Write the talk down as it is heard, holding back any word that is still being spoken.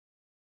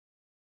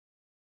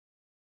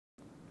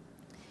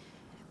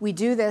We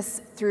do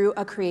this through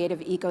a creative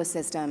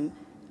ecosystem.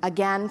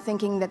 Again,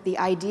 thinking that the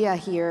idea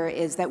here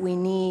is that we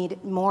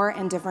need more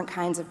and different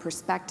kinds of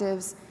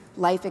perspectives,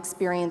 life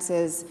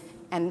experiences,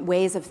 and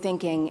ways of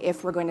thinking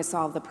if we're going to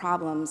solve the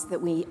problems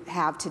that we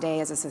have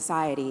today as a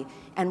society.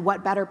 And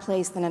what better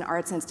place than an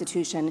arts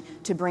institution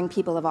to bring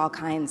people of all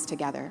kinds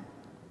together?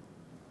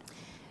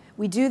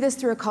 We do this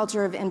through a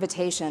culture of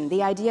invitation,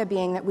 the idea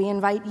being that we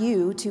invite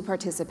you to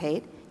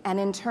participate, and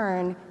in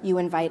turn, you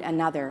invite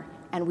another,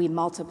 and we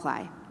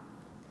multiply.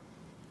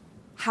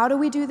 How do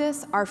we do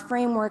this? Our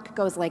framework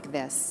goes like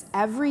this.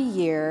 Every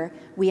year,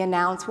 we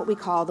announce what we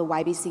call the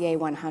YBCA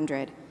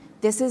 100.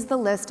 This is the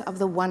list of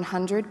the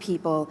 100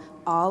 people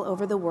all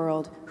over the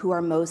world who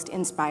are most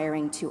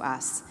inspiring to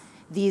us.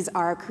 These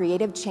are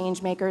creative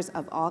change makers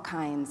of all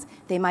kinds.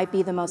 They might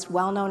be the most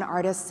well-known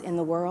artists in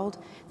the world.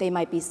 They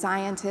might be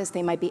scientists.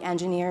 They might be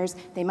engineers.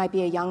 They might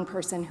be a young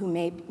person who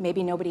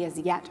maybe nobody has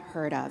yet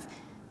heard of.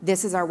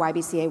 This is our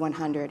YBCA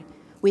 100.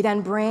 We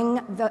then bring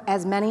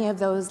as many of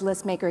those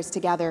list makers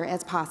together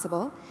as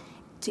possible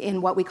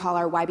in what we call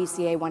our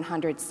YBCA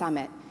 100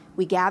 Summit.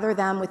 We gather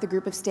them with a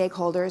group of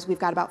stakeholders. We've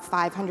got about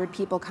 500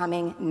 people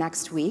coming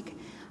next week.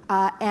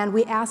 And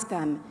we ask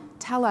them,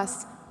 tell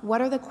us,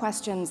 what are the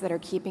questions that are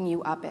keeping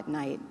you up at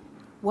night?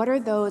 What are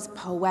those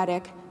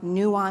poetic,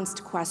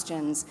 nuanced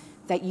questions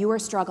that you are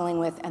struggling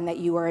with and that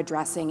you are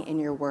addressing in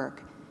your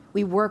work?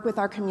 We work with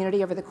our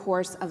community over the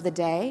course of the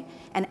day,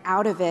 and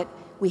out of it,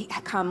 we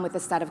come with a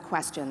set of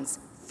questions,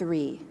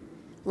 3.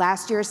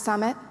 Last year's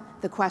summit,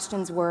 the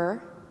questions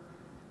were,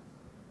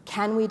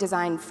 can we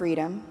design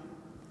freedom?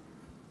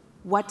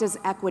 What does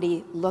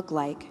equity look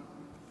like?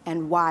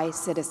 And why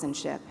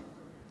citizenship?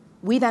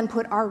 We then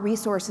put our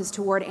resources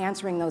toward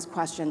answering those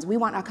questions. We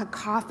want a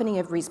cacophony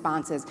of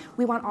responses.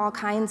 We want all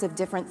kinds of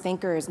different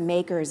thinkers,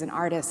 makers, and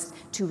artists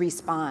to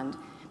respond,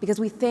 because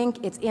we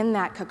think it's in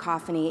that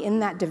cacophony, in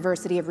that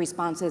diversity of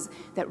responses,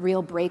 that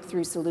real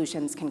breakthrough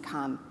solutions can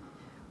come.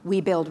 We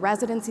build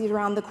residencies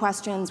around the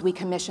questions. We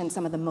commission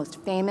some of the most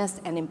famous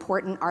and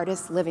important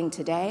artists living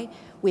today.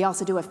 We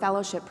also do a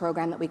fellowship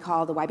program that we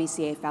call the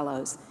YBCA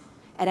Fellows.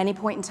 At any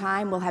point in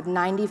time, we'll have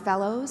 90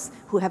 fellows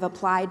who have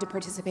applied to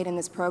participate in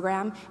this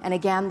program. And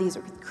again, these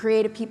are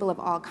creative people of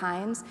all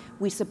kinds.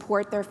 We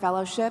support their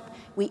fellowship.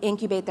 We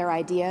incubate their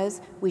ideas.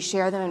 We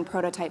share them in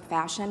prototype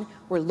fashion.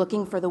 We're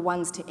looking for the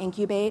ones to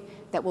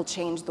incubate that will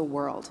change the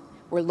world.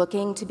 We're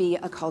looking to be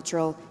a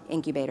cultural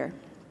incubator.